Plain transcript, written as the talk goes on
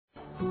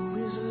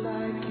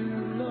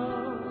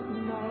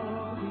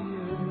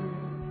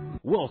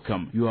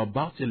Welcome. You are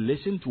about to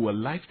listen to a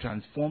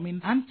life-transforming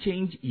and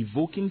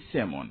change-evoking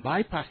sermon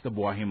by Pastor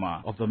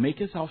Boahima of the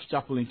Makers House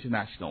Chapel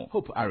International,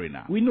 Hope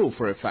Arena. We know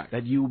for a fact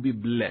that you will be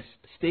blessed.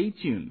 Stay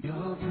tuned.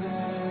 Your presence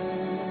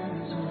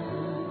is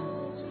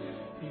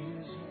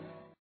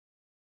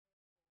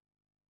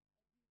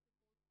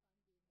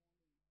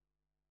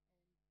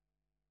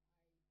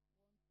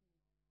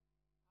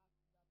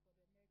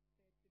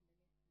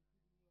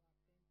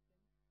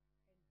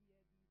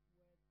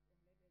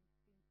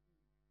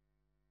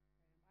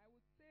I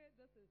would say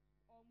this is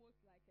almost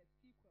like a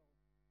sequel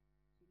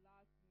to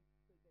last week's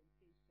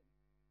presentation.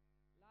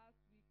 Last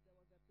week there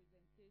was a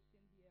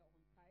presentation here on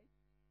tithes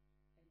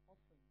and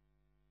offerings.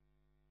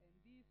 And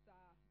these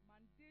are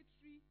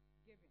mandatory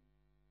giving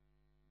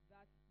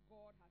that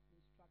God has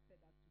instructed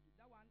us to do.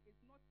 That one is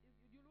not,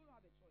 you don't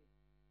have a choice.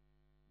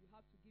 You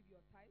have to give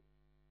your tithes,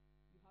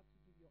 you have to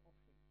give your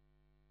offering.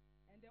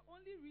 And the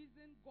only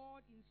reason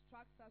God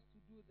instructs us to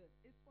do this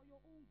is for your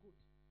own good,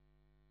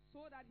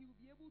 so that He will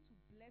be able to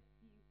bless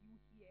you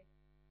here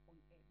on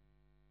earth.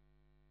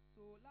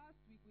 So last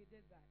week we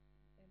did that,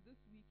 and this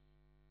week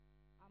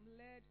I'm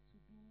led to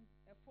do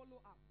a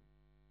follow-up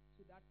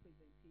to that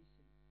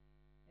presentation,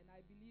 and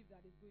I believe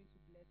that it's going to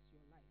bless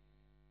your life.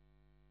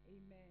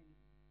 Amen.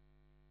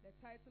 The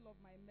title of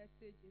my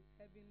message is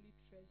Heavenly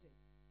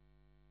Treasures.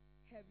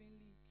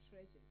 Heavenly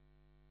Treasures.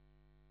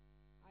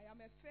 I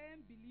am a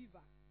firm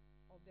believer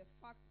of the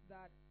fact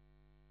that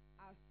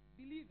as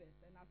believers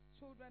and as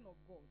children of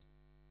God,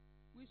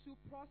 we should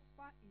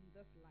prosper in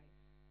this life.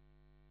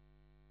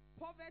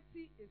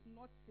 Poverty is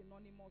not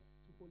synonymous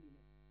to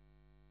holiness.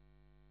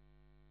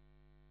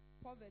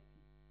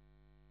 Poverty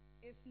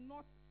is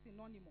not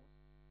synonymous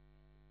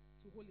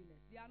to holiness.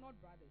 They are not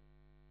brothers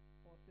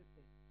or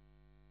sisters.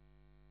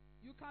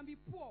 You can be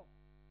poor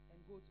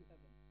and go to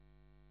heaven.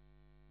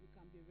 You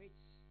can be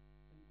rich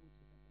and go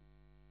to heaven.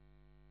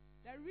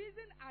 The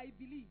reason I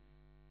believe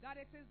that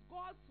it is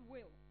God's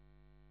will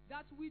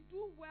that we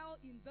do well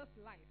in this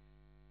life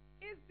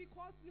is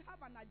because we have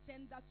an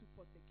agenda to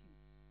prosecute,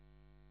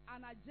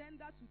 an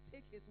agenda to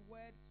take His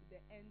word to the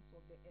ends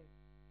of the earth.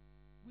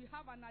 We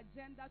have an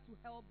agenda to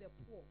help the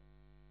poor.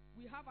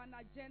 We have an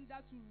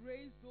agenda to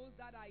raise those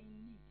that are in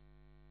need.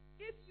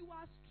 If you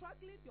are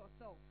struggling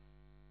yourself,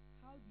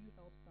 how do you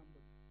help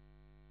somebody?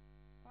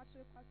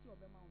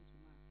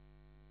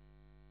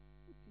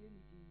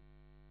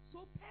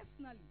 So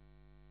personally,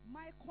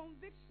 my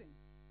conviction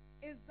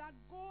is that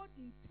God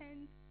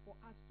intends for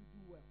us to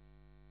do well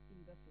in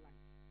this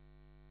life.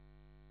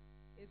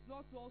 It's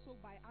not also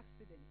by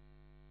accident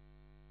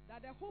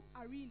that the Hope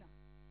Arena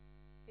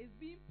is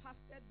being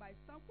pastored by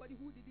somebody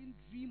who didn't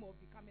dream of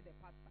becoming a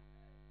pastor,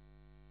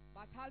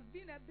 but has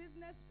been a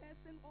business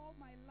person all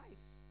my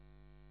life.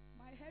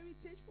 My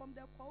heritage from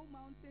the Kwao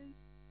Mountains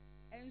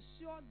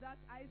ensured that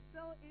I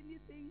sell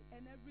anything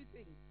and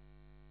everything.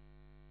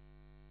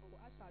 Oh,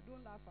 Asha,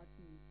 don't laugh at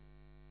me.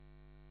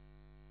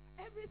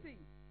 Everything.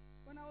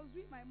 When I was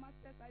doing my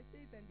master's, I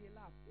say it and they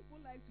laugh.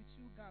 People like to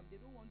chew gum. They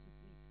don't want to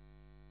sleep.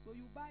 So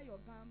you buy your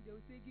gum, they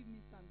will say, give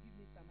me some, give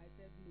me some. I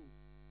said, no.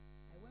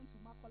 I went to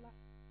Makola,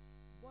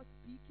 bought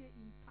PK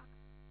in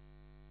packs,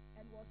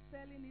 and was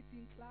selling it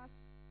in class.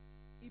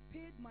 It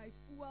paid my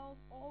fuel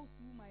all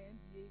through my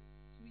MBA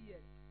 2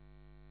 years.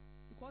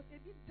 Because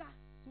they did that,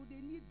 so they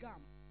need gum.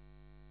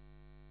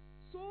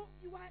 So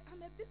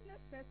I'm a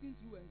business person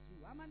through and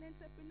through. I'm an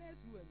entrepreneur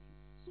through and through.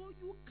 So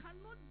you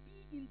cannot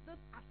be in this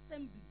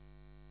assembly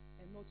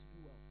and not do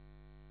well.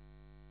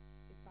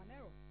 It's an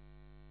error.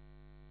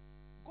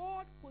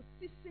 God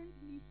positioned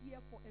me here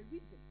for a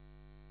reason.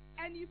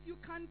 And if you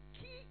can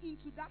key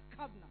into that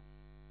covenant,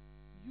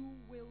 you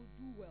will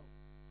do well.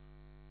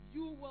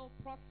 You will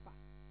prosper.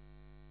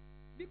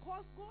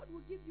 Because God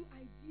will give you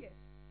ideas.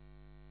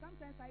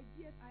 Sometimes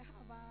ideas I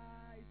have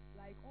is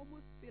like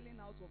almost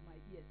spilling out of my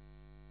ears.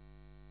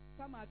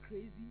 Some are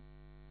crazy,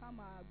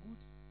 some are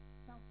good,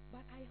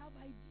 but I have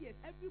ideas.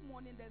 Every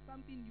morning there's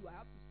something new.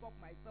 I have to stop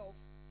myself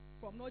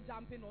from not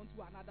jumping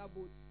onto another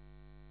boat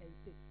and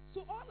say.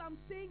 So all I'm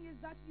saying is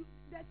that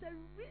there's a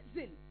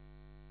reason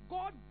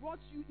God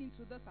brought you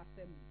into this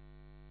assembly.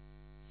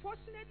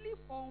 Fortunately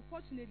or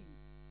unfortunately,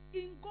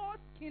 in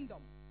God's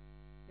kingdom,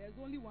 there's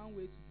only one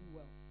way to do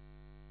well.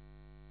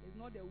 It's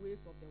not the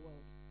ways of the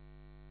world.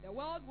 The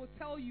world will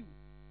tell you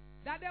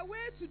that the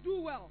way to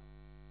do well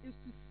is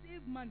to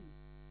save money,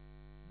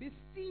 be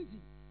stingy,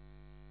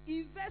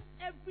 invest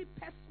every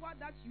pesewa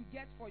that you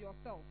get for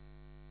yourself.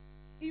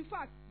 In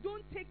fact,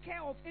 don't take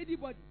care of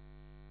anybody.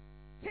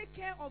 Take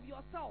care of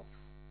yourself.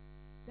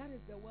 That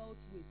is the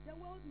world's way. The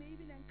world may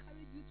even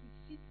encourage you to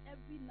cheat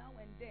every now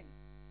and then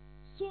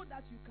so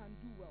that you can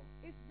do well.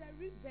 It's the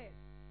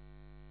reverse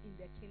in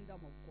the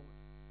kingdom of God.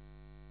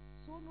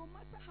 So no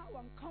matter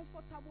how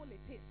uncomfortable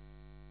it is,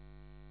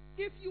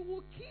 if you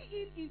will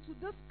key into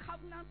this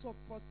covenant of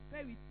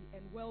prosperity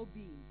and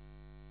well-being,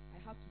 I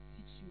have to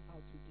teach you how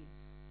to give.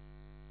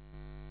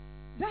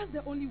 That's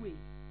the only way.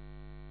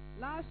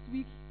 Last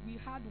week we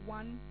had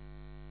one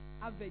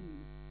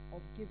avenue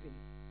of giving,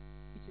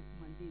 which is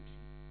mandatory.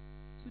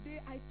 Today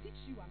I teach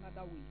you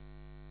another way.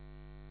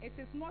 It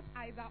is not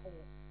either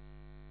or.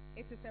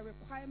 It is a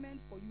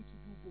requirement for you to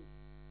do both.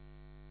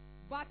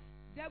 But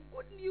the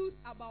good news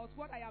about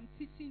what I am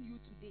teaching you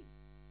today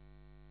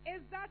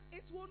is that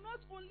it will not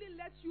only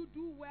let you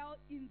do well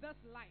in this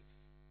life,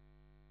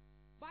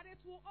 but it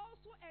will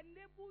also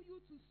enable you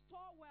to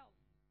store wealth.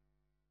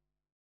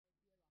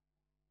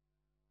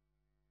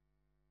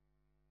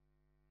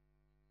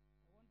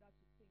 I want that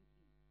to sink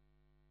in.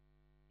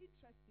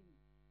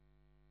 Interestingly,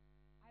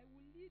 I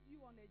will lead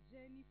you on a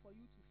journey for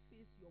you to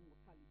face your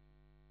mortality.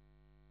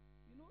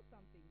 You know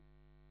something?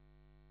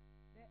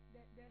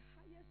 The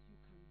highest you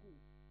can go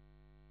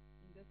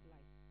in this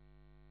life,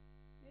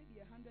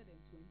 maybe 120.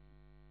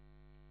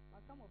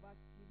 But some of us,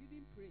 we've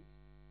even prayed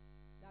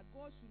that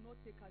God should not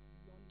take us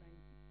beyond 90.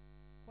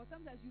 Because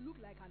sometimes you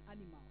look like an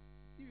animal.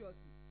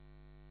 Seriously.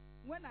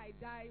 When I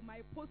die,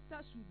 my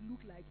poster should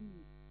look like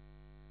me.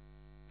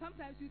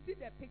 Sometimes you see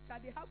the picture,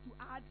 they have to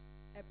add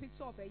a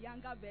picture of a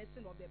younger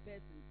version of the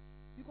person.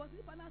 Because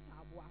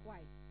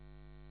why?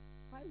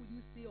 Why would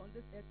you stay on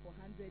this earth for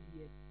 100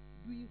 years?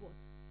 Doing what?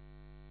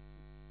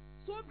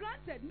 So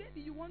granted,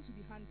 maybe you want to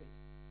be 100.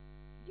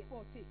 Give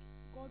or take,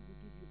 God will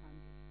give you 100.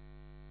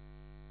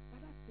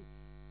 But that's it.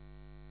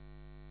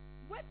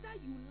 Whether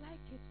you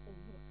like it or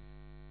not,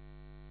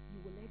 you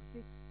will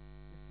exit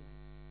this life.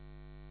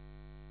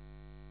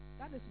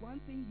 That is one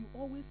thing you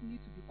always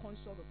need to be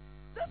conscious of.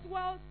 This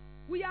world,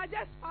 we are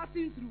just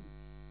passing through.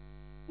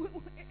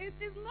 It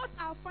is not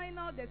our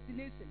final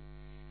destination.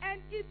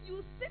 And if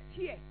you sit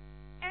here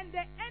and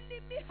the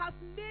enemy has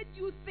made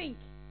you think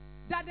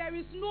that there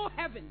is no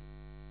heaven,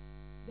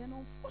 then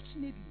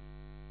unfortunately,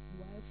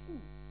 you are a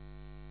fool.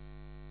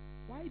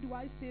 Why do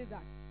I say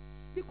that?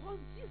 Because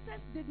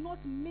Jesus did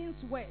not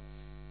mince words.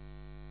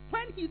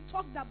 When he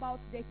talked about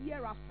the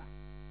hereafter,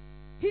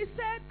 he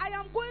said, I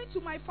am going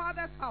to my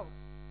Father's house.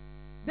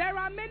 There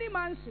are many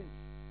mansions.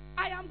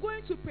 I am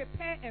going to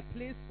prepare a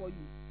place for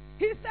you.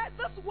 He said,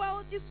 this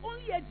world is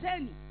only a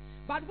journey.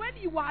 But when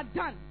you are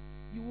done,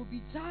 you will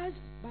be judged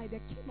by the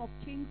King of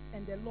Kings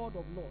and the Lord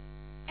of Lords.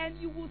 And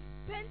you will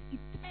spend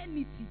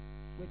eternity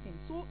with him.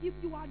 So if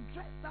you are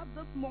dressed up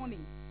this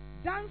morning,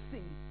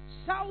 dancing,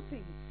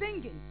 shouting,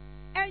 singing,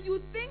 and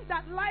you think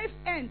that life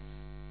ends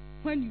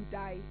when you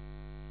die,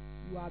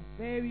 you are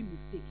very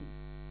mistaken.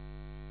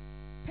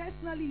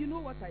 Personally, you know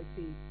what I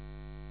say?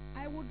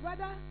 I would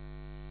rather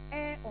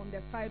err on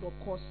the side of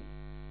caution.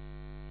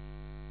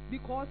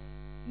 Because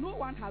no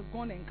one has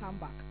gone and come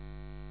back.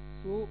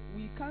 So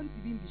we can't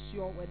even be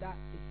sure whether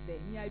it's there.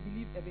 Me, I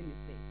believe heaven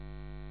is there.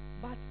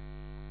 But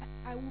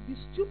I would be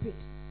stupid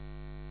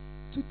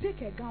to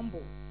take a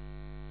gamble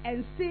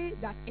and say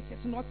that it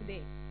is not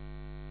there,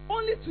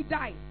 only to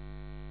die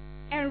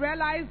and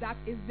realize that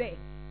it's there.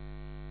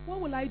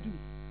 What will I do?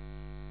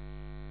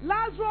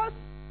 Lazarus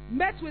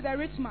met with a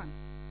rich man,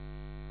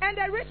 and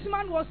the rich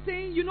man was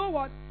saying, you know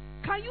what,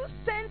 can you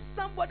send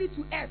somebody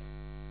to earth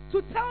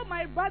to tell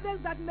my brothers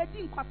that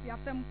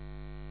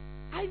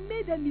I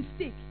made a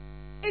mistake?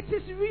 It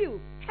is real.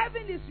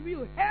 Heaven is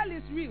real. Hell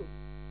is real.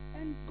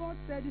 And God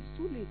said it's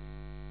too late.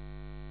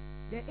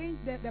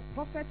 The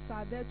prophets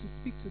are there to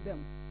speak to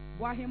them.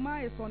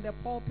 Boahima is on the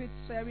pulpit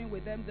sharing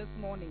with them this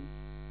morning.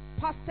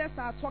 Pastors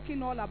are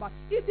talking all about.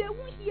 If they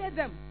won't hear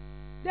them,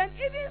 then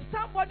even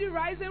somebody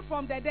rising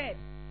from the dead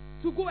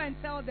to go and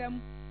tell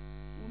them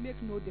will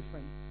make no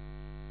difference.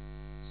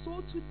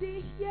 So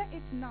today, hear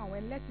it now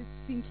and let it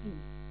sink in.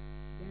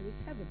 There is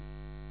heaven.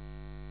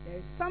 There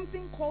is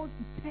something called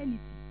eternity.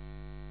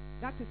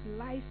 That is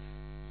life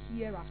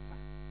hereafter.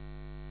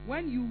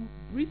 When you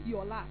breathe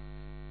your last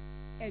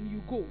and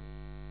you go,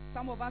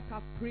 some of us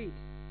have prayed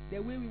the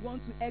way we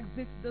want to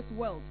exit this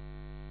world.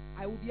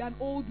 I will be an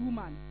old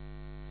woman,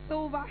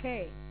 silver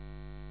hair.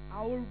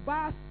 I will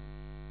bath,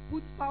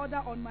 put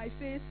powder on my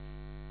face,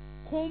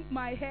 comb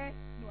my hair.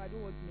 No, I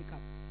don't want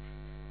makeup.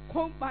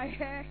 Comb my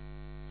hair,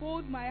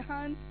 fold my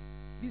hands,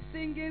 be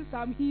singing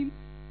some hymns,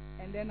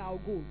 and then I'll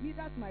go. Me,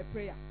 that's my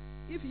prayer.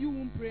 If you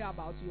won't pray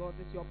about yours,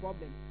 it's your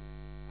problem.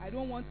 I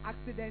don't want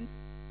accidents.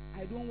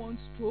 I don't want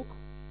stroke.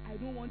 I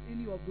don't want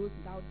any of those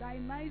things. I'll die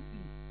nicely.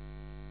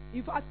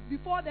 In fact,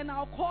 before then,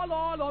 I'll call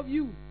all of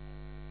you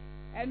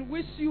and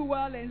wish you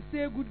well and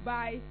say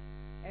goodbye.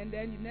 And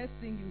then the next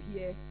thing you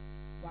hear,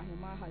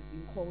 Wahima has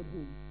been called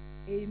home.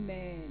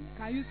 Amen.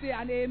 Can you say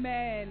an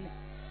amen?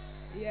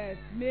 Yes,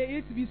 may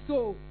it be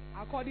so,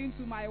 according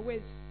to my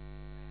wish.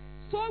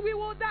 So we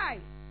will die.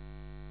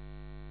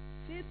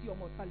 Face your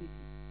mortality.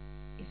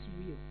 It's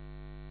real.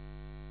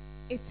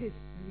 It is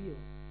real.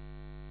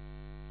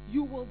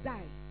 You will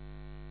die.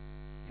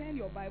 Turn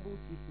your Bibles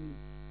with me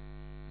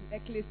to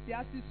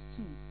Ecclesiastes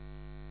 2,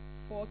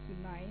 4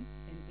 to 9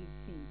 and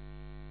 18.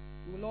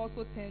 We will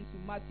also turn to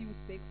Matthew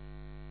 6,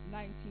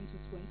 19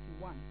 to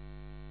 21.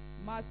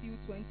 Matthew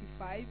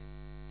 25,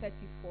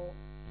 34.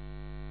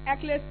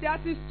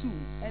 Ecclesiastes 2,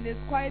 and it's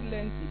quite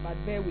lengthy, but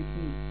bear with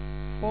me.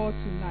 4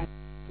 to 9.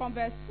 From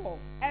verse 4.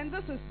 And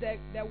this is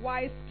the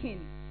wise king,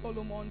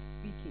 Solomon,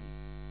 speaking.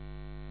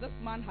 This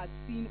man had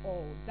seen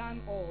all,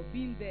 done all,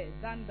 been there,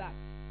 done that.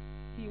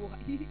 He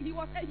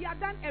had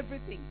done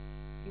everything.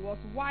 He was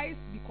wise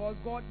because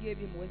God gave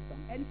him wisdom.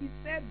 And he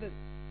said this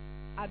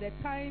at the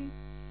time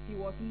he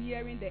was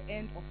nearing the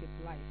end of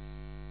his life.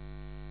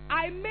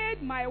 I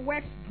made my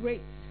works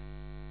great.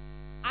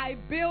 I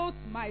built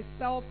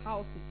myself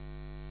houses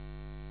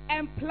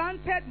and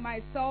planted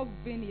myself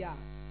vineyards.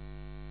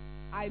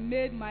 I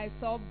made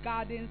myself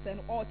gardens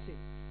and orchards,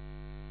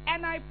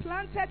 and I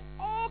planted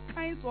all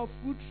kinds of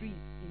fruit trees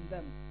in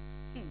them.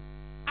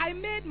 I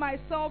made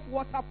myself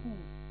water pools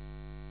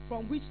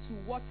from which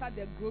to water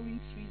the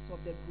growing trees of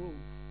the grove.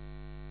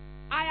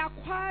 I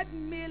acquired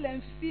male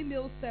and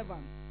female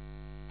servants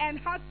and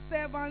had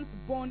servants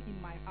born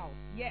in my house.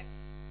 Yes,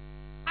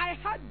 I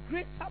had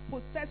greater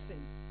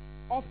possession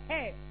of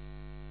herds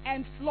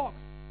and flocks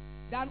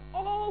than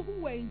all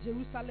who were in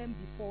Jerusalem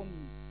before me.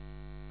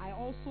 I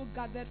also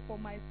gathered for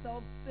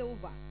myself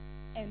silver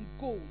and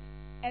gold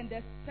and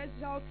the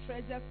special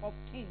treasures of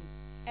kings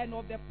and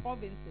of the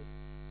provinces.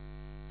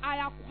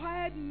 I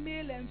acquired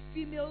male and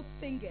female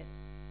singers,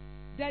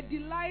 the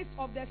delight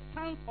of the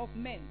sons of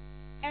men,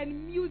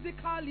 and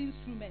musical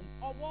instruments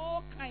of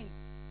all kinds.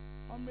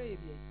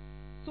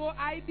 So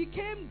I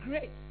became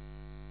great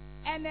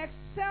and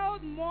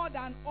excelled more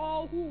than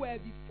all who were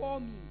before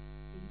me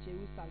in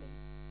Jerusalem.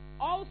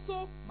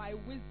 Also, my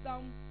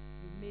wisdom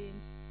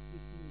remained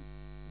with me.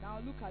 Now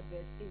look at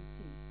verse 18,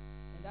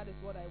 and that is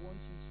what I want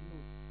you to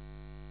know.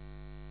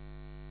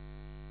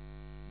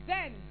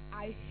 Then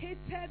I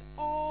hated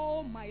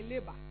all my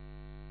labor,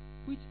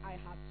 which I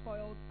had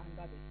toiled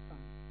under the sun.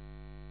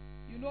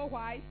 You know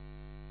why?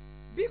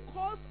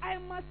 Because I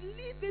must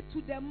leave it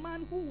to the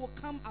man who will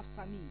come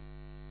after me.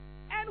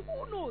 And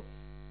who knows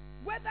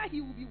whether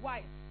he will be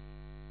wise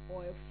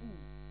or a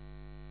fool.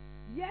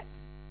 Yet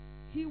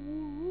he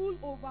will rule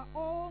over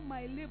all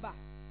my labor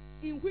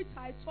in which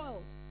I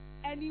toiled,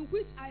 and in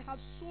which I have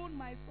shown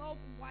myself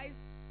wise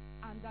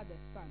under the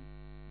sun.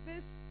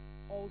 This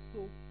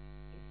also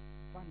is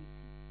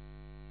vanity.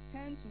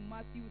 Turn to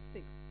Matthew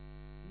 6,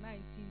 19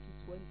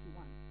 to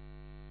 21.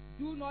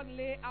 Do not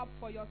lay up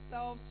for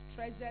yourselves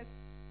treasures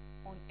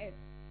on earth,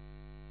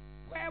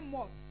 where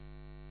moth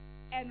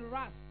and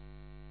rust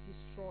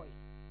destroy,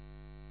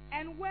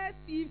 and where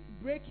thieves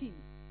break in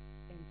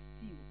and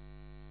steal.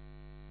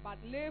 But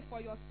lay for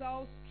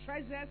yourselves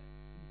treasures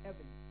in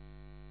heaven,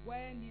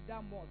 where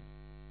neither moth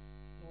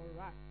nor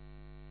rust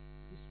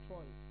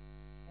destroys,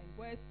 and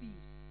where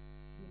thieves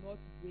do not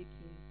break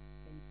in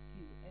and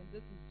steal. And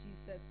this is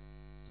Jesus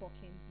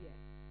talking here.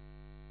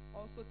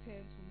 Also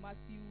turn to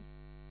Matthew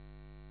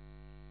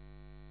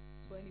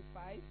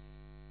 25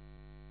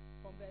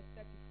 from verse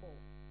 34.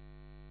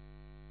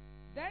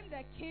 Then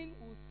the king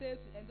will say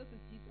to, and this is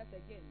Jesus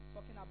again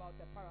talking about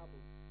the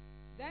parable.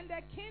 Then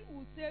the king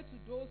will say to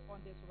those on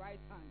his right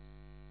hand,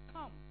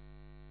 come,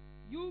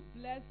 you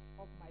blessed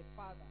of my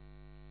Father,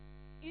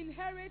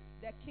 inherit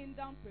the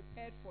kingdom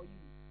prepared for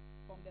you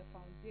from the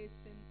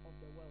foundation of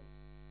the world.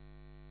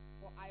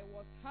 For I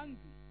was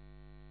hungry,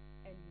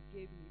 and you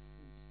gave me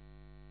food.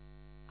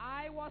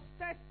 I was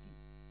thirsty,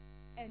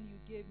 and you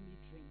gave me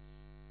drink.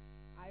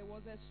 I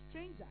was a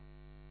stranger,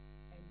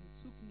 and you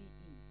took me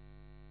in.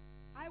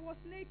 I was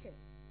naked,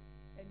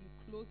 and you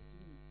clothed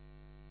me.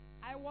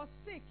 I was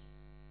sick,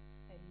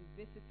 and you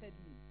visited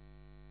me.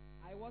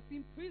 I was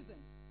in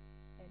prison,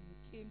 and you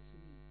came to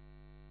me.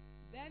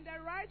 Then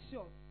the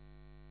righteous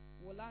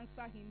will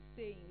answer him,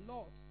 saying,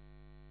 Lord,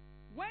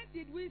 when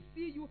did we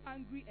see you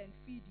hungry and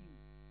feed you,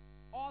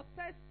 or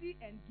thirsty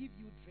and give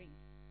you drink?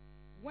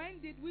 When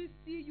did we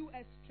see you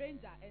a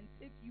stranger and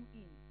take you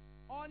in,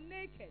 or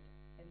naked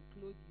and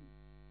clothe you?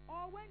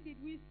 Or when did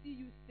we see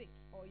you sick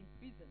or in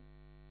prison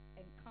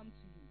and come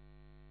to you?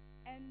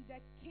 And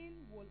the king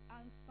will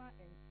answer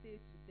and say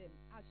to them,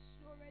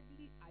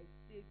 assuredly I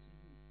say to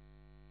you,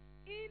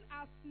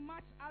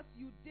 inasmuch as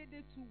you did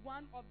it to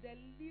one of the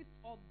least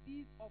of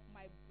these of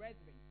my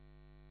brethren,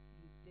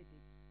 you did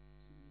it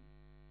to me.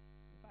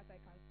 In fact, I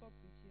can stop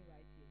preaching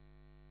right here,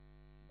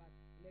 but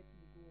let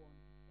me go on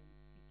and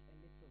speak a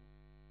little.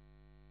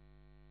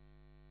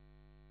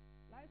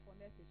 Life on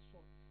earth is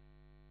short,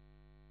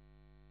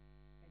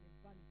 and it's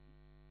vanity.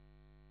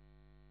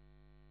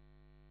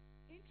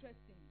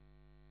 Interestingly,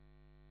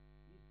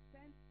 we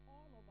spend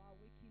all of our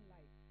waking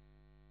life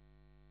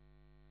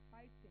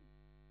fighting,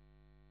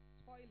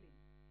 toiling,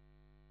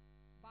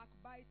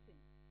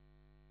 backbiting,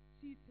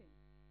 cheating,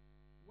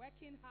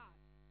 working hard.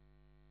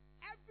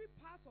 Every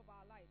part of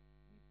our life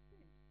we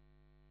spend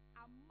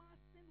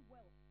amassing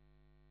wealth,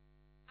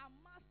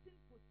 amassing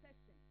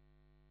possession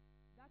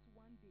that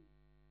one day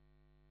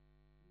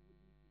we will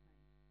leave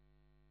behind.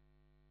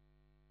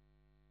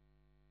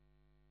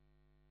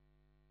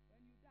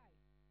 When you die,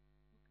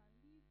 you can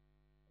leave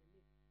a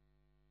list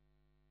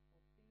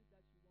of things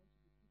that you want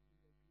to be put in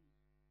the grave.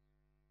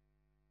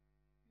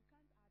 You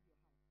can't add your house.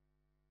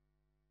 I saw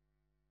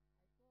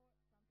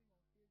something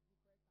on Facebook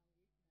where some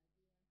rich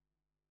Nigerians,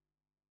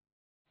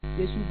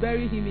 they should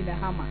bury him in a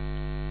hammer,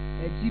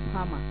 a jeep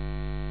hammer.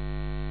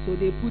 So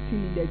they put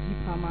him in the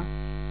jeep hammer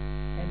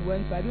and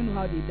went to, I don't know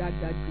how they dug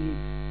that grave.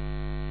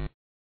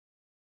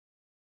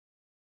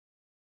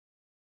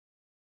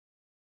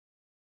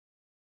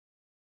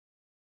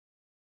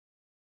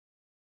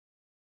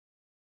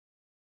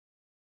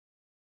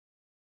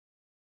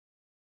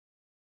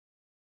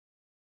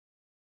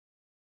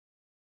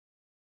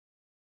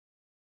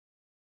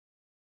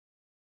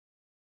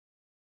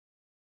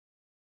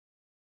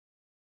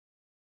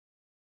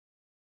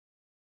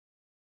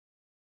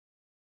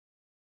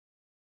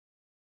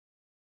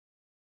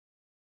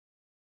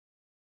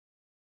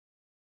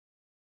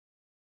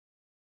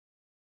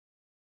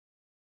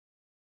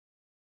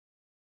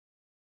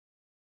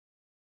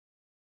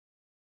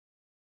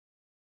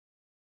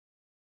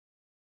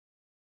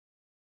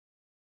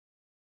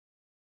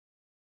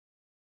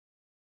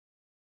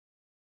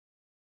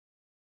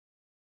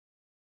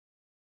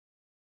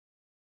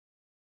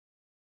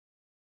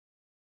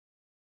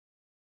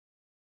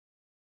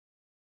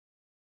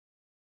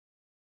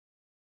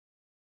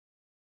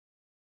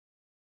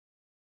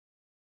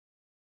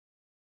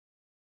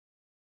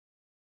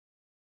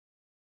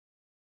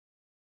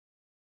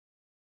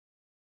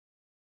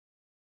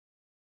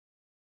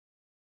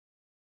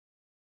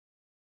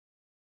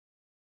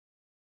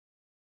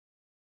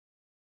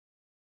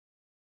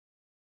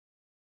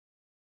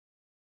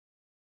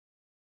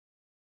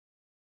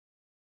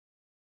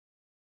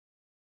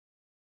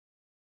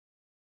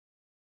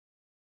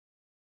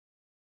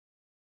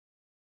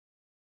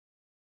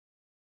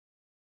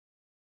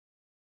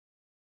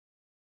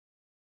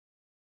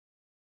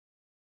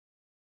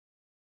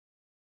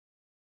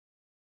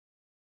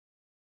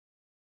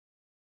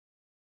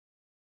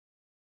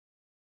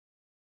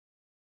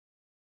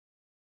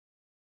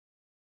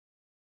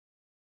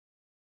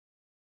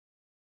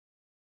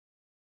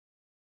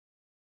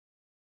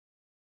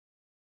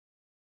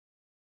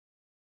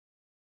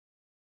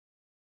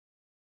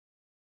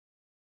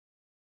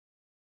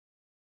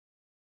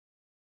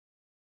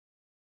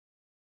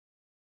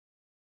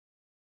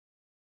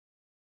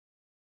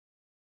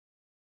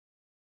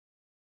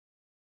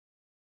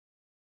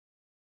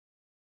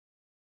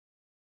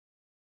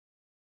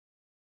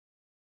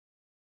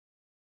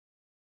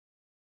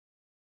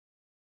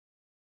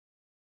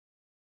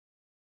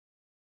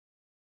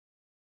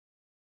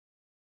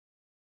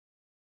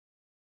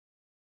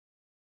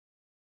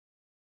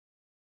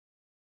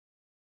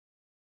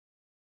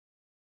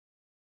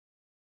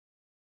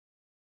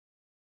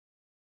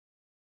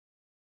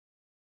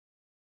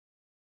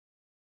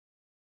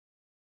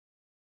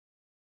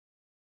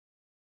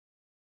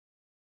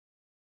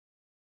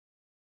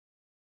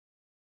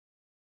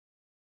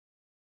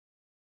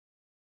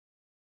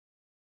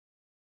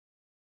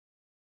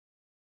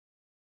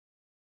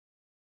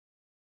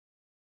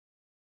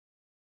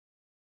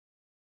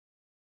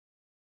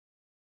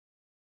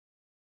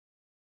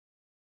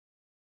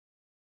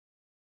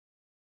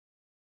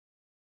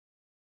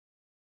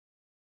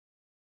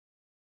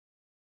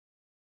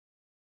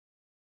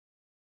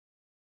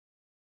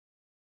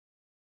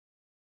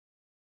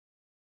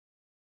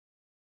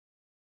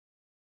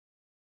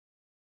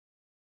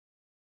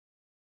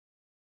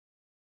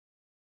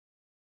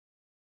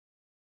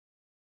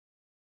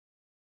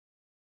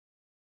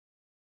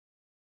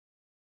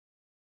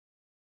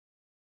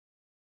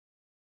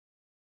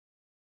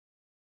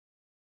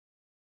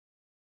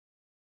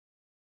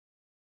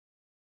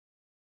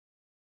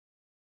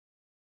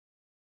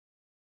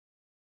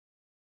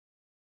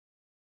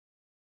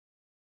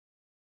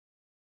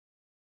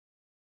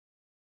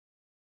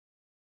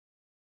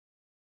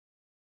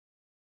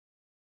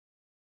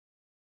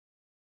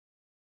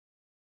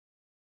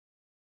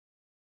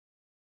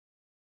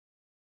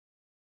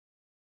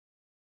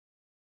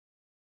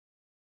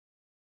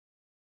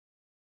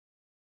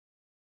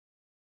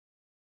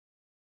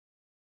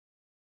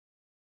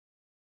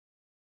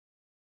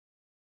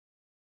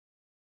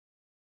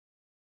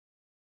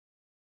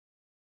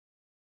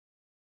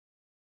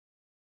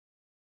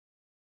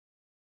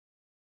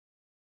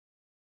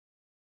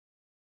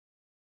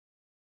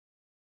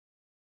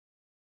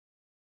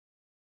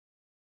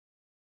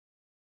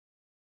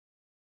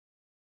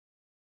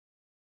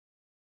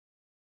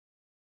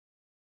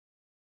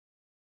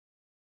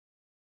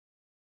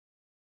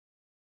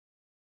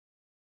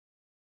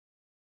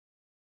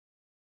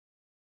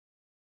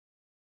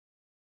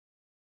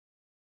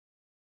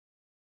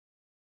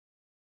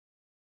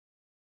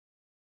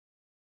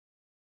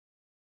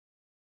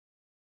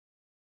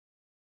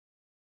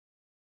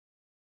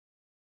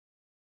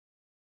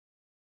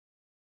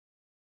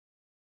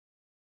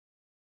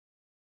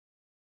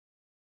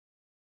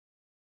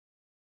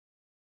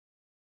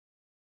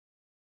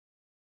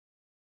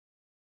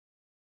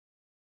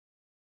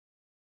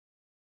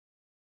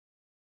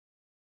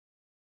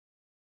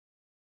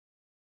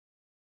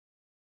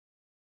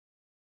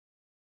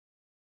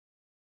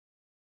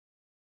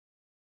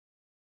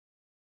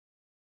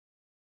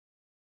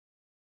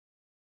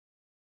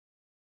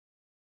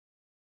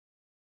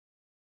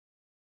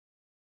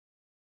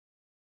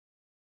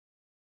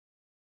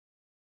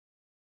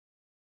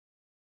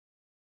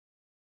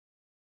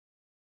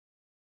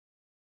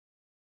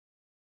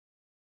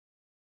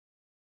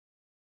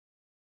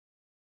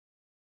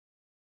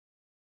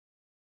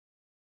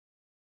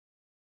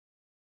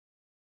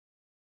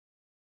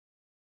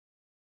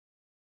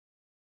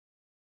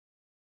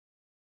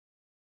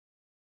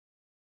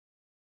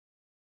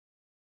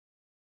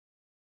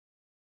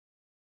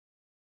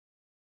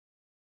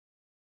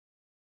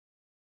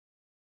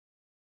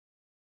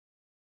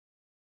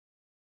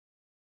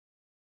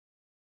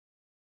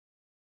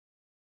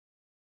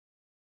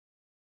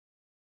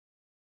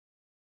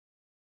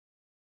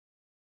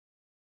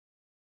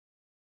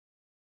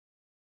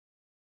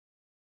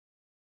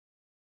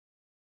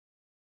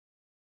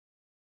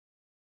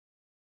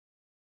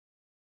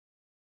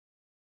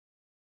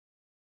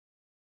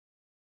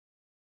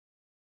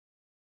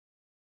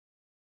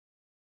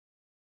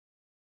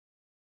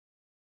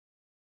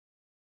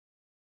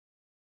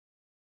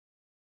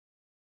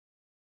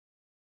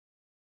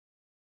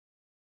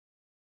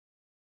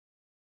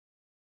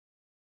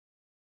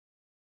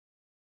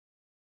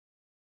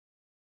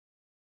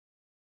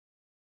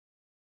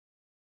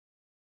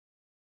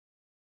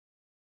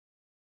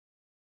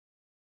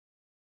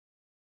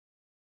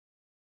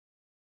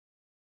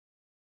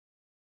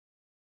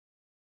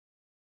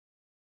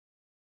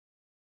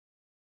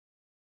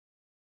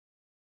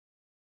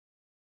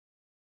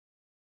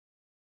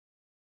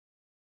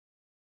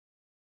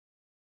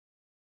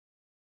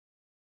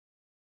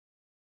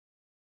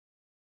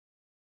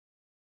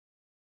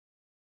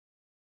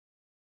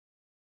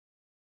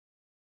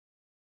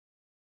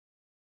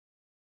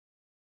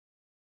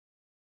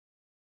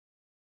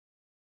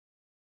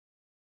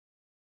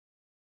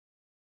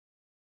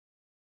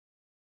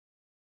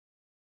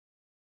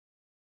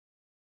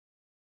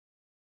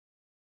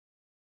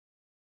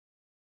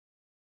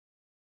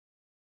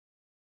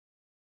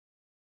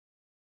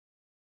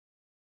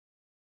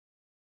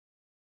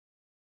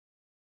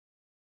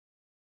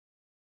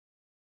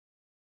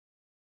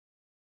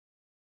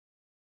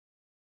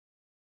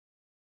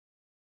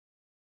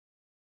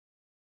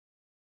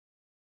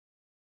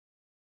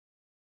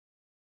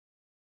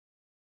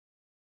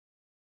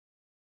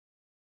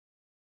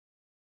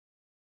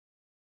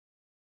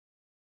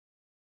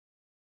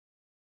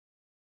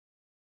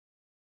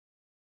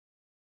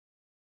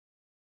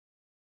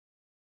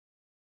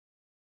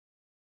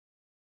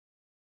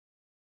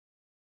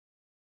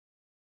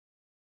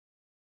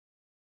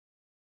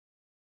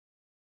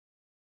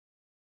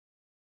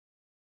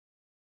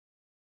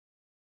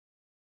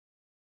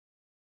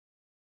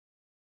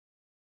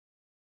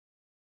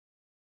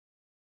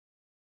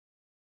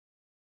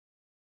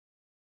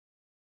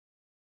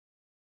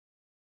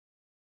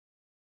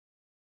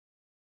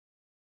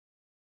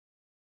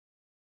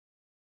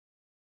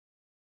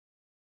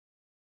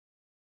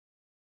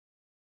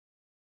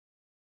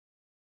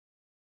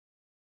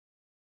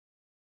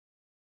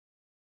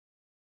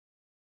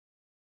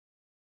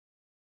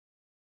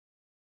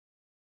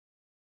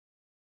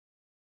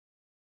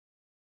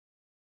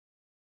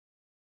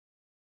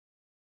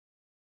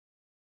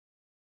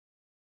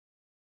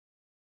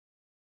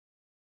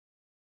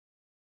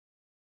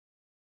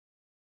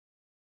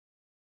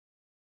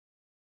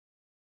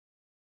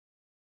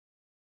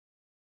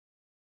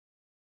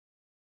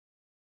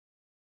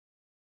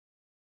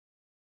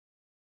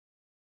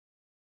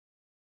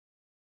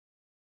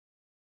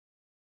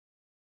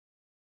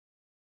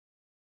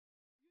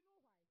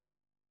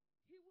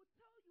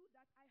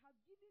 that I have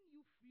given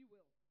you free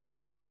will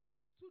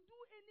to do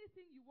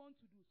anything you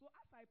want to do. So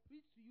as I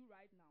preach to you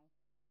right now,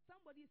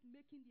 somebody is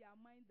making their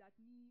mind that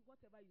me,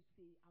 whatever you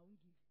say, I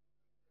won't give.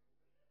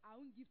 I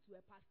won't give to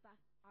a pastor.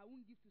 I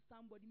won't give to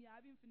somebody. Me,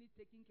 I haven't finished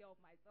taking care of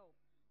myself.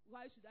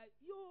 Why should I?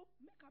 You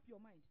make up your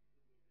mind.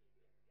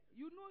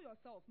 You know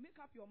yourself. Make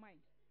up your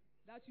mind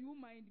that you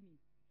mind me.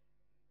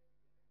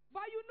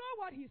 But you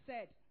know what he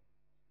said?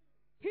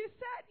 He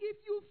said,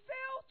 if you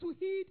fail to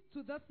heed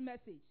to this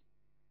message,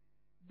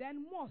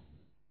 then moth,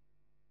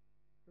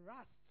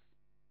 rust,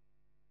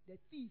 the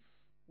thief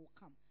will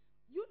come.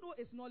 You know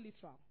it's not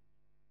literal.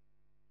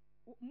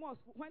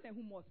 Moth, when and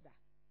who moth that?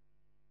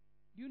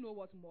 Do you know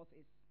what moth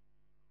is?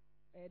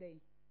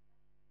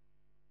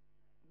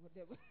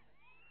 Whatever.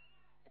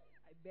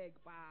 I beg,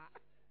 pa.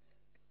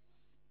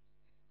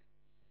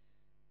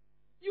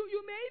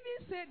 You may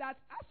even say that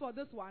as for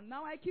this one,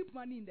 now I keep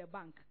money in the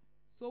bank.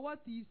 So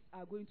what thieves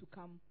are going to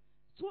come?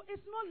 So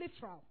it's not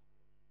literal.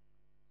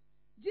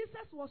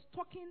 Jesus was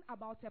talking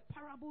about a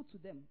parable to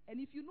them. And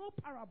if you know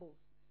parables,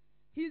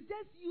 he's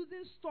just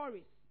using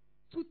stories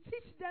to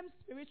teach them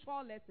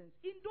spiritual lessons.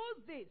 In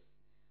those days,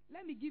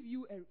 let me give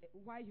you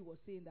why he was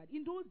saying that.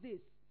 In those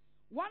days,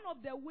 one of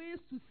the ways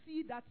to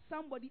see that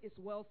somebody is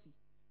wealthy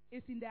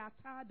is in the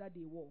attire that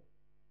they wore.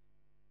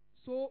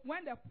 So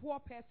when the poor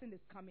person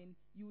is coming,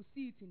 you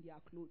see it in their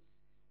clothes.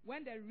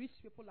 When the rich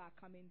people are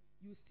coming,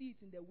 you see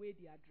it in the way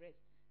they are dressed.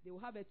 They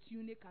will have a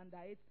tunic under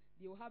it.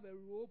 They will have a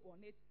robe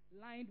on it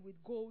lined with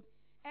gold.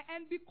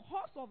 And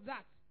because of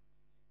that,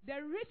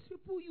 the rich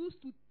people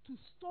used to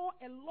store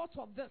a lot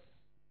of this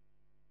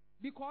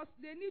because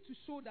they need to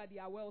show that they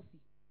are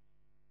wealthy.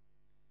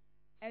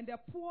 And the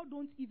poor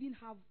don't even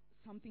have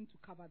something to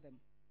cover them.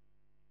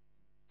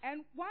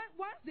 And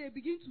once they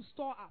begin to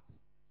store up,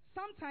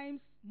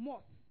 sometimes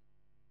moths,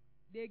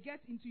 they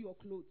get into your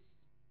clothes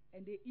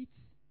and they eat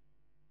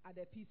at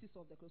the pieces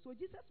of the clothes. So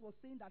Jesus was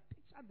saying that,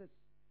 picture this.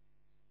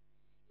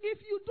 If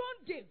you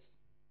don't give,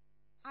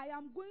 I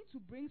am going to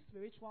bring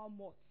spiritual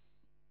moths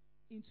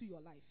into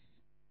your life.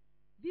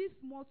 These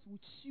moths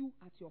will chew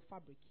at your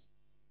fabric,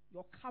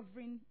 your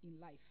covering in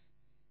life,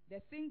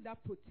 the thing that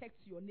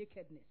protects your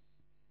nakedness.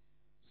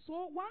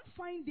 So one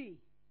fine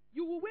day,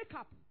 you will wake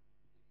up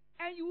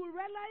and you will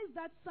realize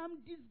that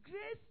some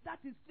disgrace that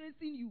is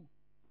facing you,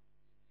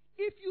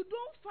 if you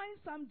don't find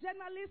some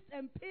journalists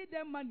and pay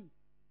them money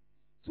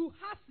to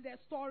hash their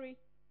story,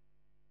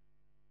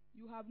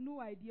 you have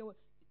no idea what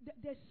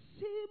the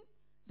shame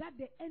that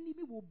the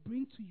enemy will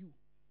bring to you.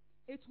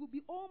 It will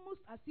be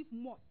almost as if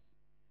moth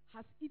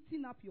has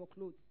eaten up your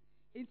clothes.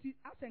 As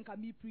I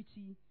can be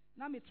preaching,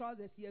 now my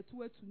trousers here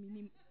to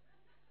me.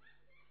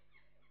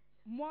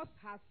 Moth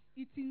has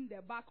eaten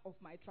the back of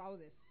my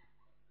trousers,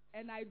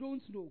 and I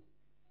don't know.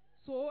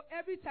 So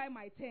every time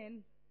I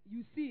turn,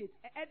 you see it,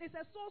 and it's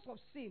a source of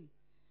shame.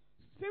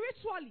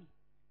 Spiritually,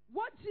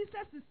 what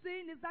Jesus is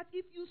saying is that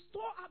if you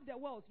store up the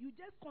wealth, you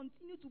just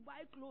continue to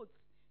buy clothes,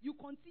 you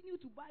continue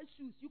to buy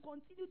shoes, you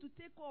continue to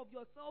take care of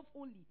yourself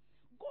only,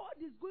 God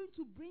is going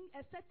to bring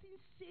a certain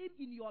shame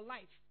in your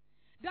life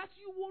that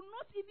you will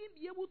not even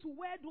be able to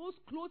wear those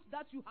clothes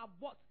that you have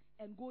bought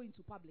and go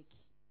into public.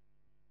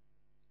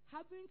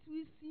 Haven't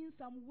we seen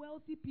some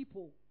wealthy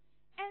people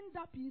end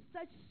up in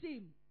such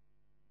shame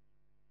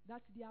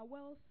that their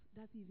wealth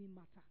doesn't even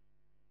matter?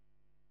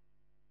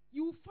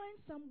 You will find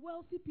some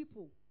wealthy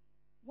people,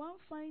 one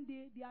fine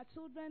day their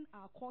children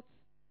are caught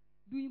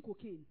doing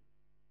cocaine.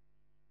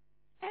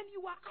 And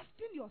you are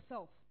asking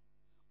yourself,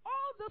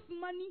 all this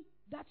money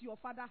that your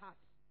father had,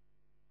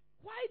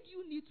 why do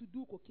you need to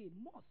do cocaine?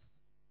 Moth.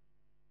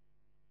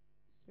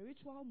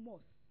 Spiritual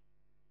moth.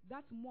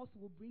 That moth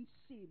will bring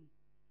shame.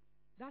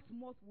 That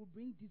moth will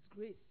bring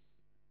disgrace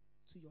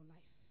to your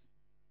life.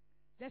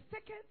 The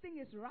second thing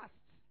is rust.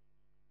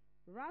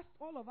 Rust,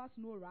 all of us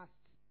know rust.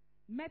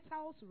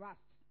 Metals rust.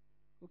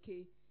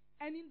 Okay?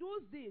 And in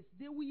those days,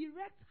 they will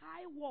erect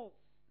high walls,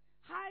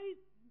 high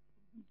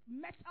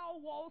metal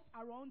walls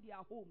around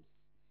their homes,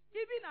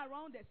 even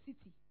around the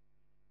city,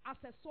 as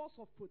a source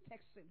of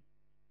protection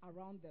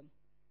around them.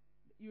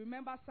 You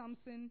remember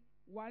Samson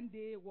one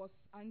day was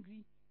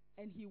angry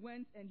and he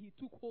went and he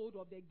took hold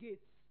of the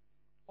gates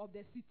of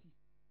the city.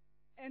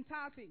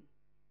 Entire thing.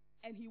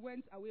 And he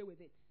went away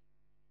with it.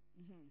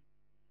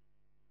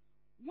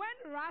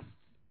 When rust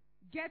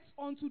gets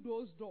onto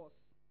those doors,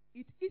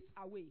 it eats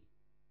away.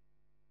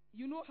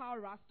 You know how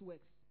rust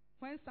works.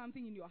 When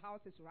something in your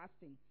house is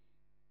rusting,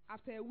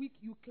 after a week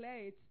you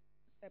clear it,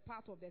 a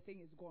part of the thing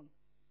is gone.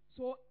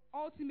 So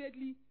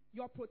ultimately,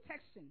 your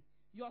protection,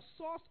 your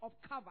source of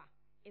cover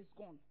is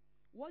gone.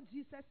 What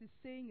Jesus is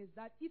saying is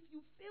that if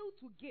you fail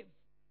to give,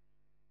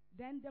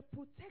 then the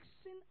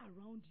protection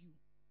around you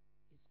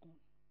is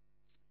gone.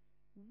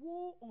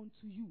 Woe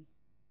unto you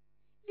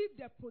if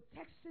the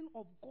protection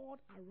of God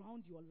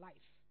around your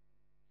life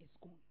is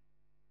gone.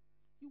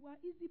 You are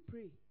easy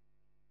prey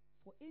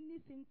for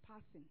anything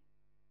passing.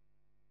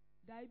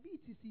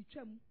 Diabetes,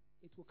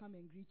 it will come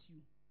and greet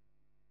you.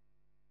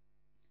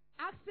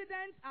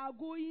 Accidents are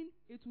going,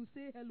 it will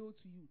say hello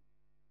to you.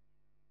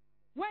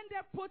 When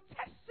the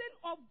protection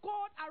of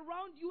God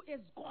around you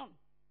is gone,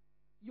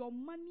 your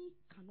money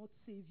cannot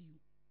save you.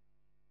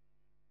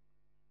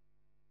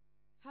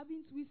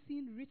 Haven't we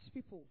seen rich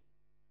people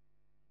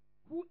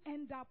who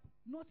end up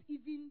not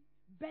even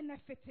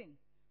benefiting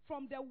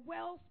from the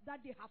wealth that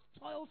they have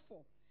toiled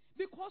for?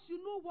 Because you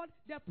know what?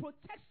 The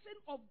protection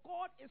of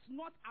God is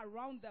not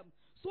around them.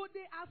 So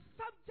they are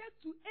subject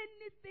to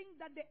anything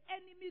that the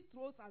enemy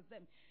throws at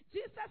them.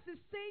 Jesus is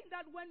saying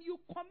that when you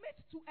commit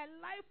to a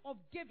life of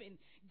giving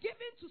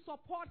to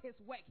support his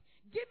work,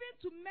 giving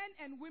to men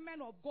and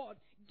women of God,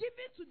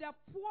 giving to the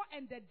poor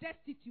and the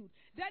destitute,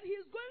 then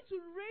he's going to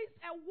raise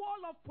a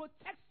wall of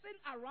protection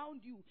around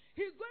you.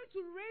 He's going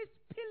to raise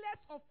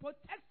pillars of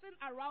protection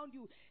around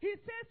you. He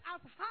says,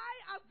 as high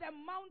as the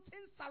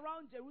mountains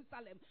surround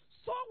Jerusalem,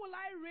 so will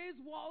I raise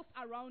walls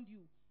around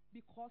you,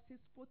 because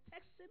his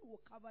protection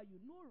will cover you.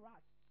 No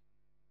rust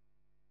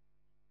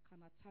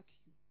can attack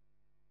you.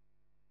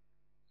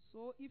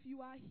 So if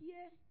you are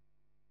here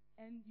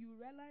and you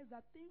realize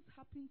that things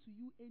happen to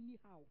you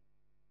anyhow,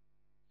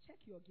 check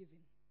your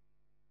giving.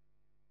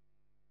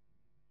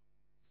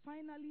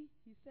 Finally,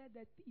 he said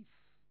the thief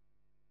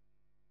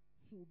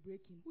will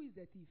break in. Who is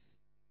the thief?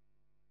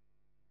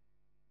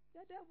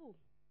 The devil.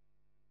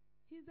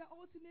 He's the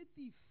ultimate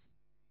thief.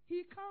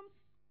 He comes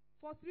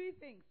for three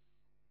things.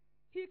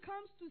 He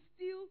comes to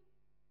steal.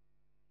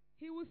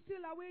 He will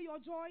steal away your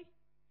joy.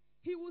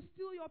 He will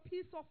steal your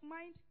peace of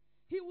mind.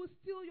 He will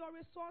steal your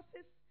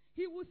resources.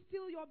 He will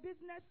steal your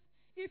business.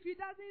 If he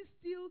doesn't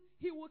steal,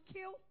 he will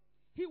kill.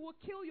 He will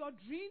kill your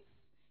dreams.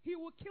 He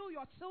will kill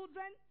your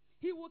children.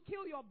 He will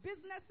kill your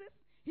businesses.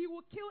 He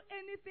will kill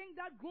anything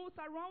that grows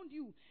around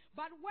you.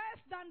 But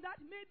worse than that,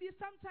 maybe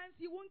sometimes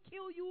he won't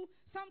kill you.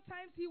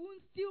 Sometimes he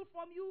won't steal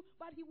from you,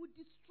 but he will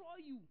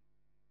destroy you.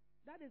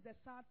 That is the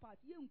sad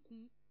part.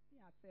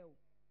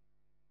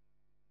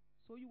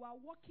 So you are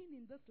walking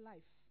in this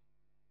life.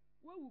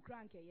 Where will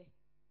crank?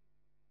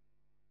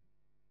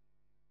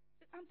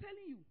 I'm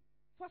telling you,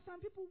 for some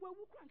people, where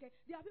will crank?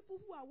 There are people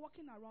who are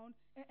walking around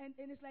and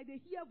it's like they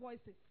hear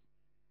voices.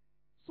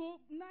 So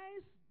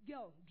nice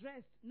girl,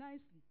 dressed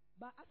nicely,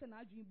 but as an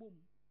dream boom,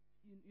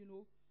 you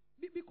know,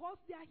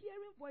 because they are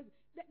hearing voices.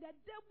 The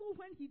devil,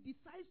 when he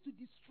decides to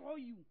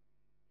destroy you,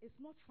 it's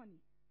not funny.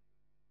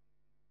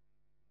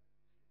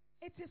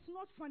 It is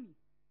not funny.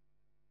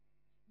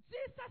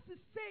 Jesus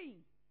is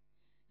saying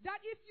that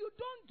if you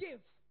don't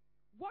give,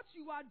 what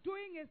you are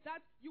doing is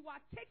that you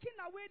are taking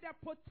away the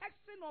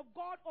protection of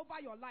God over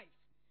your life.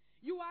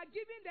 You are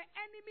giving the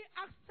enemy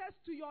access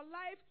to your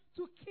life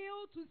to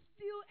kill, to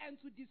steal,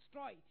 and to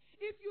destroy.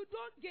 If you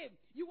don't give,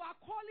 you are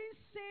calling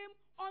shame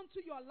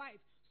onto your life.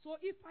 So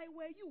if I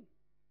were you,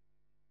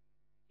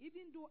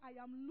 even though I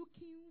am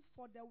looking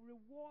for the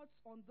rewards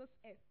on this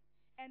earth,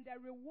 and the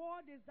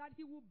reward is that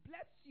he will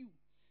bless you,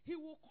 he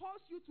will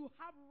cause you to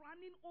have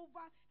running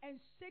over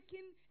and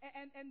shaking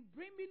and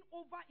brimming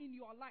over in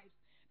your lives.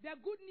 The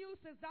good news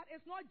is that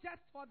it's not just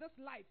for this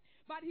life,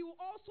 but he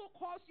will also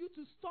cause you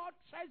to store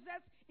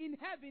treasures in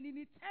heaven, in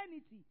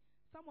eternity.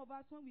 Some of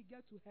us, when we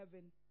get to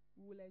heaven,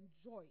 we will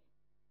enjoy.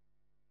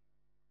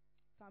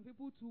 Some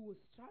people too will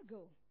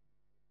struggle.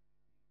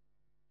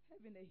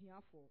 Heaven is here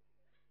for.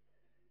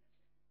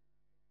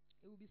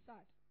 It will be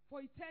sad.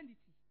 For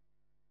eternity.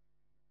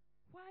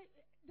 Why?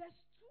 There's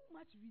too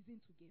much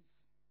reason to give.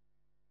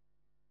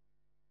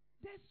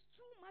 There's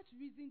too much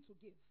reason to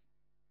give.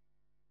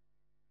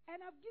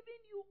 And I've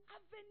given you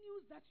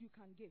avenues that you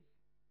can give.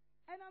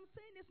 And I'm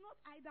saying it's not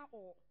either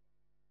or.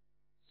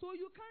 So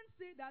you can't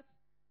say that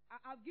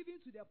I've given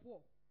to the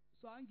poor,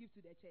 so I won't give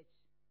to the church.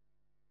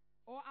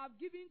 Or I've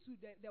given to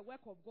the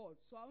work of God,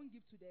 so I won't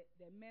give to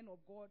the men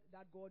of God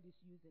that God is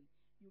using.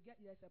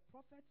 There's a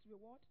prophet's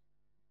reward.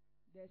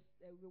 There's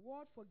a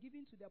reward for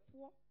giving to the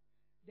poor.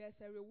 There's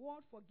a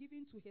reward for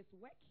giving to his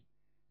work.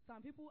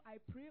 Some people,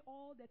 I pray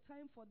all the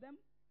time for them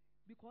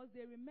because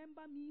they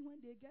remember me when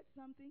they get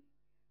something.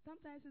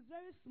 Sometimes it's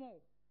very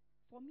small.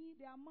 For me,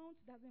 the amount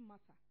doesn't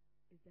matter.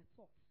 It's the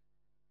thought.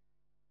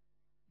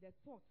 The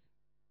thought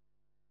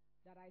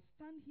that I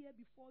stand here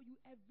before you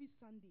every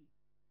Sunday.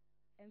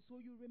 And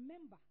so you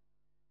remember.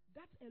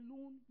 That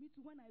alone, me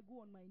too, when I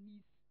go on my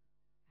knees,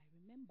 I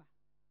remember.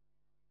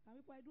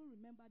 Some people, I don't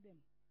remember them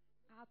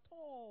at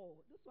all.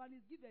 This one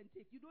is give and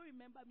take. You don't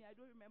remember me, I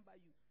don't remember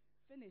you.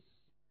 Finish.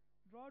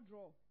 Draw.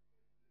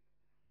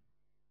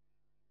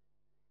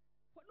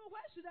 But no,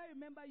 why should I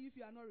remember you if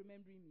you are not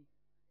remembering me?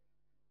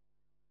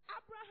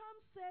 Abraham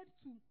said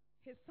to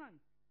his son,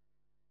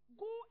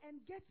 go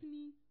and get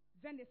me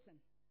venison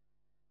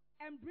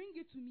and bring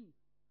it to me.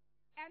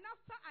 And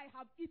after I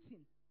have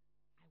eaten,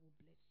 I will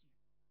bless you.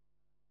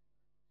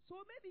 So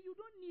maybe you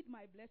don't need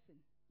my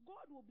blessing.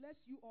 God will bless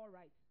you all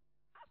right.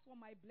 As for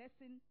my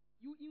blessing,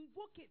 you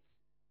invoke it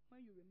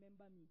when you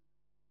remember me.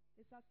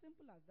 It's as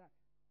simple as that.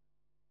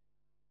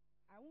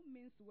 I won't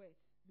mince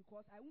words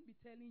because I won't be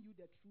telling you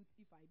the truth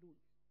if I don't.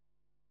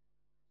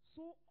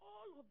 So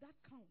all of that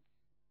counts.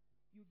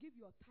 You give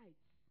your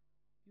tithes.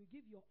 You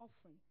give your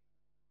offering.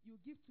 You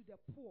give to the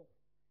poor.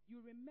 You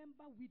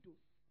remember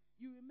widows.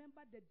 You remember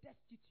the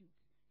destitute.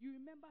 You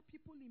remember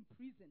people in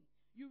prison.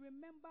 You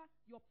remember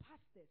your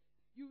pastors.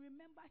 You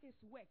remember his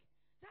work.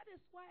 That is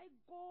why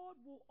God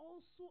will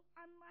also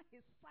honor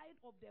his side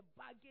of the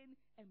bargain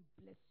and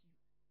bless you.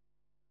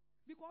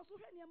 Because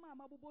if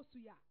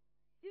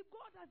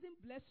God doesn't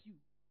bless you,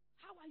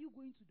 how are you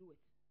going to do it?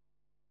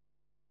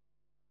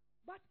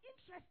 But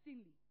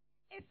interestingly,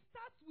 it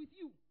starts with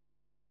you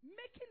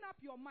making up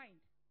your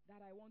mind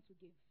that I want to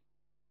give.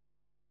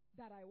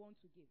 That I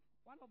want to give.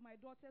 One of my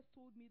daughters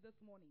told me this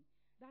morning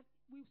that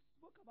we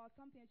spoke about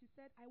something and she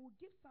said, I will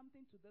give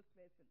something to this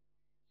person.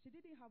 She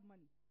didn't have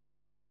money.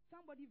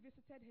 Somebody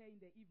visited her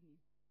in the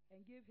evening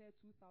and gave her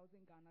 2,000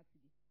 Ghana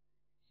cedi.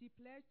 She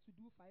pledged to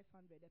do 500.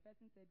 The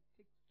person said,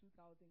 take 2,000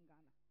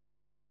 Ghana.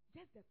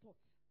 Just the thought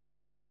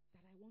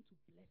that I want to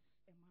bless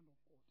a man of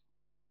God.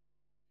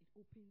 It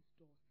opens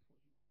doors for you.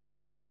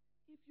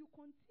 If you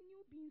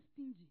continue being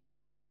stingy,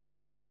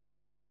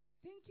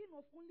 thinking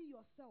of only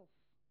yourself,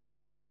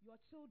 your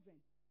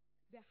children,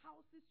 the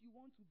houses you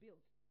want to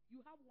build. You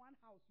have one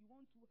house, you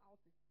want two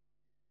houses.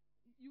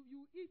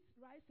 You eat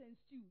rice and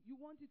stew. You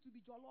want it to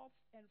be jollof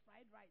and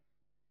fried rice.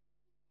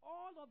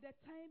 All of the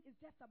time is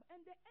just about,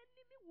 and the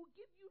enemy will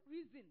give you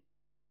reason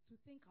to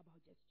think about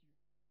just you.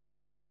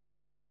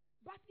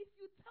 But if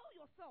you tell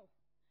yourself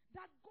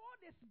that God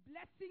is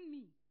blessing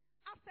me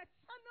as a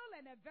channel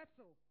and a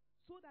vessel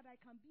so that I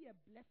can be a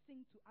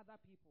blessing to other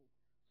people,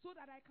 so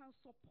that I can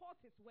support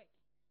his work,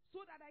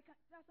 so that I can,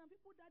 there are some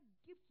people that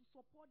give to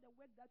support the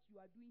work that you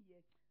are doing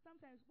here.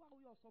 Sometimes while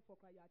you also for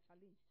cry, you are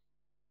challenged.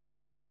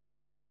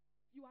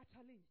 You are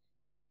challenged.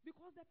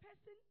 Because the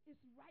person is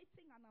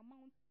writing an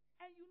amount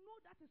and you know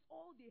that is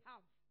all they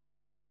have.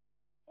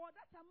 Or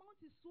that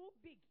amount is so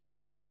big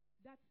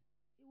that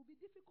it will be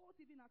difficult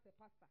even as a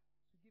pastor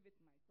to give it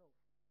myself.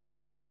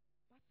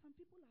 But some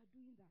people are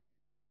doing that.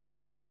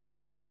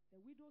 The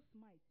widow's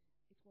mite,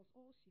 it was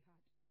all she had.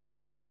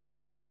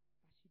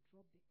 But she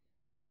dropped it.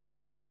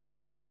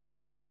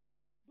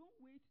 Don't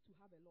wait to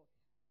have a lot.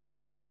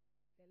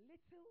 The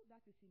little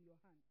that is in your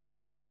hand,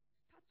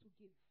 start to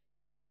give.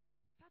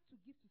 Start to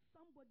give to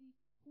somebody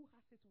who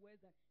has it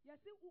worse than. You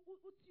say,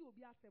 "Uti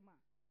obi asema,"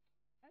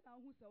 and now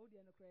who say, "Oh, they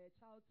are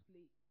child's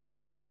play."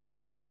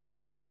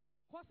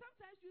 Because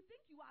sometimes you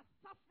think you are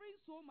suffering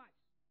so much.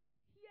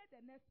 Hear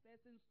the next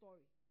person's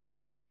story,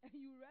 and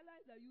you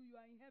realize that you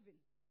are in heaven.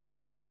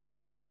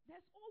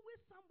 There's always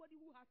somebody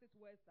who has it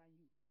worse than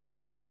you.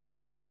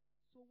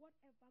 So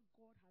whatever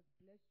God has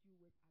blessed you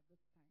with at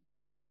this time,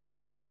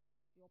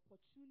 the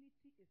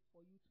opportunity is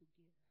for you to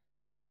give.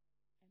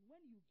 And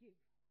when you give,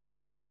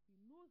 he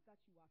knows that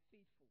you are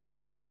faithful.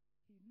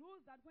 He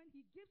knows that when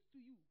he gives to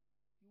you,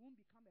 you won't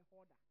become a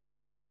hoarder.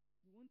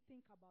 You won't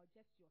think about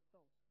just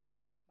yourself.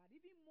 But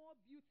even more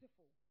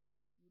beautiful,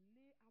 you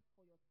lay up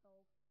for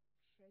yourself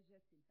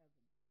treasures in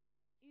heaven.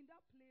 In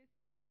that place,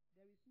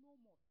 there is no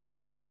moth.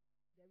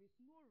 There is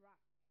no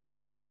rat.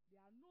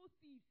 There are no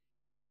thieves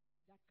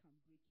that can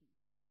break in.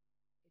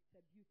 It's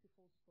a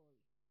beautiful story.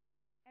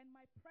 And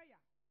my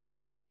prayer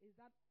is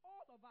that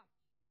all of us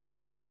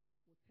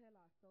will tell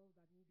ourselves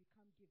that we'll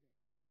become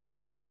givers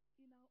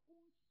in our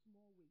own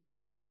small way.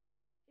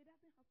 It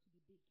doesn't have to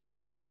be big.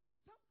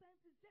 Sometimes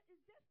it's just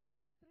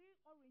 3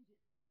 oranges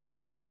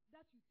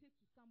that you take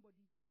to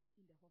somebody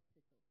in the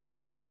hospital.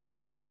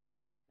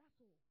 That's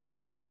all.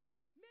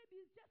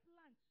 Maybe it's just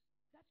lunch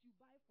that you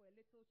buy for a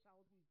little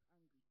child who is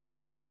hungry.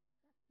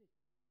 That's it.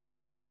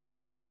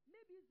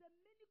 Maybe it's the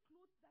many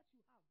clothes that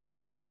you have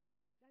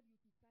that you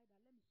decide that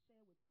let me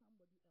share with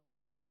somebody else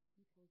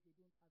because they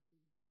don't have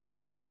any.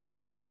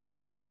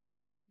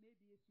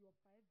 Maybe it's your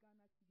 5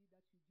 Ghana cedi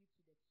that you give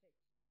to the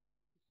church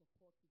to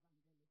support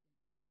evangelism.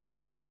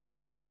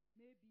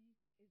 Maybe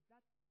it's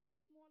that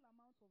small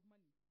amount of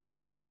money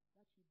that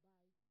you buy for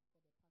the pastor.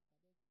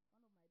 There's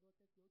one of my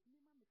daughters goes,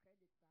 "Me, mama,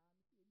 credit,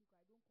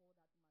 I don't call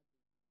that much.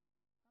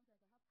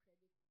 Sometimes I have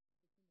credit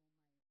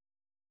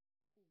sitting on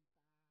my phone,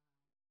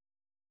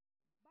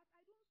 but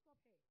I don't stop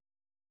her.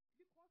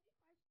 Because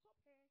if I stop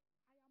her,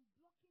 I am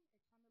blocking a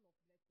channel of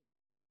blessing.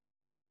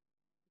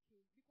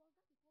 Okay? Because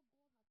that is what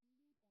God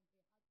has laid on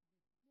her heart